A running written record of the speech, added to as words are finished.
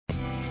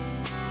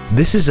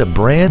This is a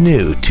brand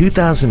new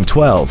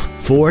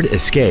 2012 Ford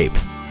Escape.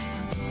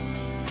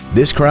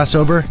 This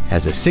crossover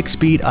has a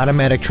 6-speed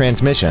automatic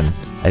transmission,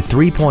 a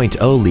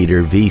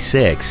 3.0-liter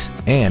V6,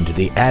 and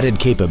the added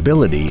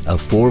capability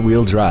of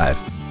 4-wheel drive.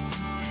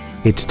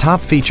 Its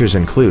top features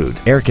include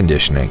air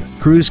conditioning,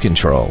 cruise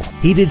control,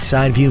 heated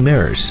side view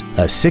mirrors,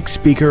 a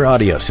 6-speaker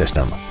audio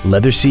system,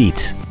 leather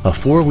seats, a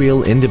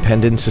 4-wheel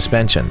independent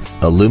suspension,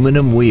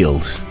 aluminum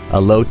wheels, a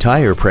low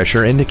tire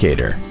pressure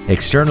indicator,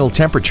 external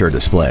temperature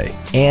display,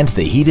 and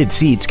the heated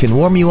seats can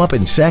warm you up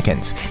in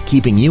seconds,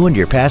 keeping you and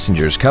your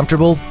passengers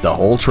comfortable the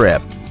whole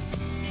trip.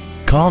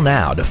 Call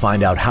now to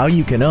find out how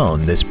you can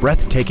own this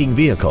breathtaking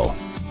vehicle.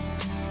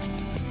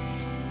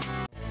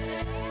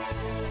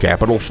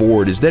 Capital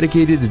Ford is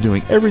dedicated to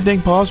doing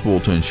everything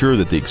possible to ensure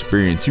that the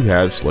experience you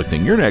have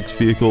selecting your next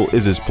vehicle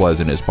is as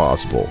pleasant as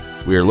possible.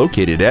 We are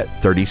located at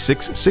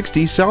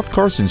 3660 South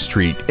Carson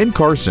Street in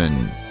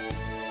Carson.